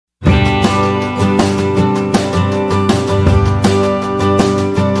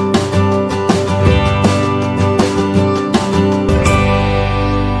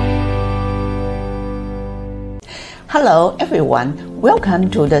Hello everyone,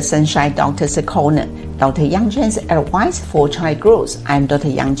 welcome to the Sunshine Doctor's Corner, Dr. Yang Chen's advice for child growth. I'm Dr.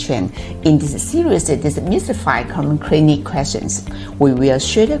 Yang Chen. In this series, Demystifying Common Clinic Questions, we will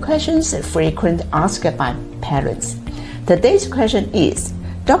share the questions frequently asked by parents. Today's question is,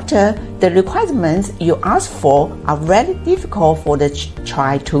 Doctor, the requirements you ask for are very difficult for the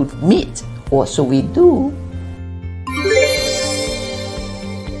child to meet. What should we do?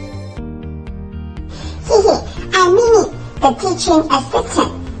 I'm Mimi, the teaching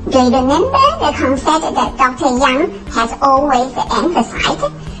assistant. Do you remember the concept that Dr. Yang has always emphasized?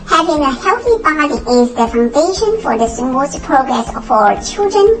 Having a healthy body is the foundation for the smooth progress for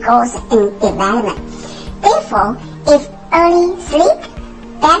children's growth and development. Therefore, if early sleep,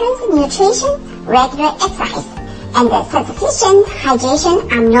 balanced nutrition, regular exercise, and sufficient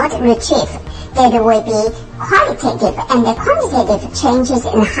hydration are not retrieved, there will be qualitative and quantitative changes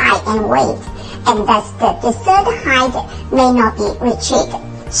in height and weight, and thus the desired height may not be retrieved.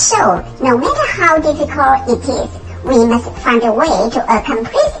 So, no matter how difficult it is, we must find a way to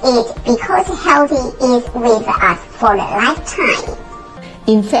accomplish it because health is with us for a lifetime.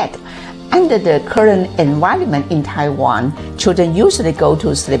 In fact, under the current environment in Taiwan, children usually go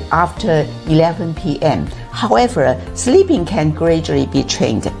to sleep after 11 p.m. However, sleeping can gradually be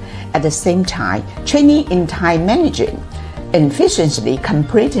trained. At the same time, training in time management, efficiently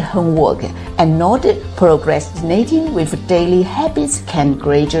complete homework, and not procrastinating with daily habits can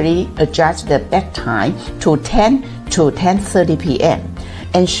gradually adjust the bedtime to 10 to 10:30 p.m.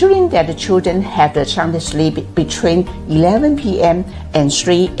 Ensuring that the children have the sound sleep between 11 p.m. and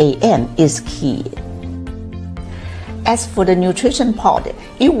 3 a.m. is key. As for the nutrition part,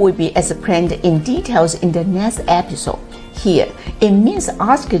 it will be explained in details in the next episode. Here, it means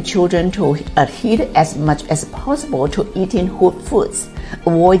asking children to adhere as much as possible to eating whole foods,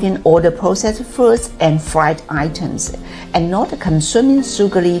 avoiding all the processed foods and fried items, and not consuming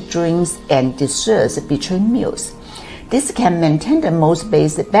sugary drinks and desserts between meals. This can maintain the most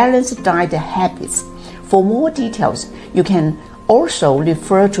basic balanced diet habits. For more details, you can also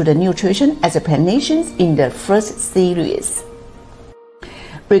refer to the nutrition explanations in the first series.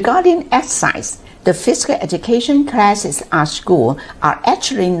 Regarding exercise, the physical education classes at school are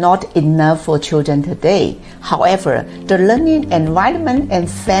actually not enough for children today. However, the learning environment and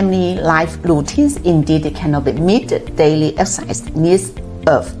family life routines indeed cannot meet the daily exercise needs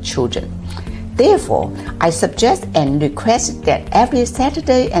of children. Therefore, I suggest and request that every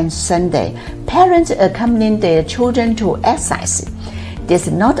Saturday and Sunday, parents accompany their children to exercise. This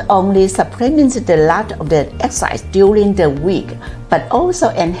not only supplements the lot of the exercise during the week, but also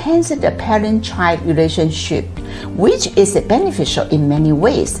enhances the parent-child relationship, which is beneficial in many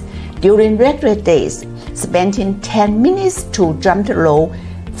ways. During regular days, spending 10 minutes to jump rope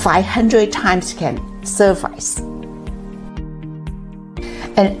 500 times can suffice.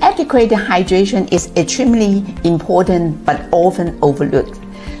 An adequate hydration is extremely important but often overlooked.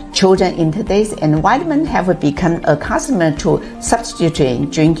 Children in today's environment have become accustomed to substituting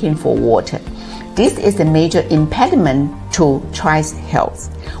drinking for water. This is a major impediment to child's health.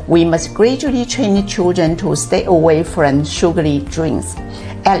 We must gradually train children to stay away from sugary drinks.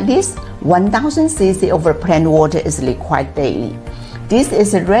 At least 1,000 cc of plain water is required daily. This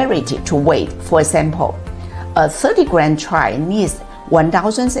is a rarity to weight. For example, a 30-gram child needs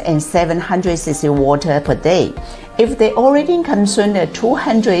 1,700 cc water per day. If they already consume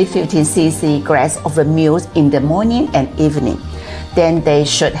 250 cc glass of meals in the morning and evening, then they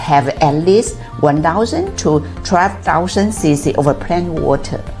should have at least 1,000 to 12,000 cc of plain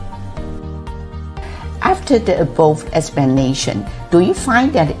water. After the above explanation, do you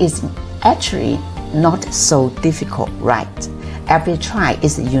find that it's actually not so difficult, right? Every child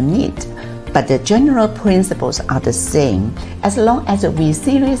is unique, but the general principles are the same. As long as we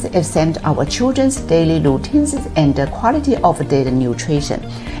seriously examine our children's daily routines and the quality of their nutrition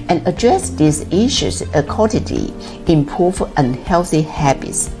and address these issues accordingly, improve unhealthy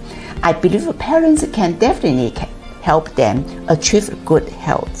habits, I believe parents can definitely help them achieve good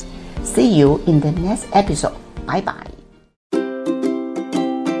health. See you in the next episode. Bye-bye.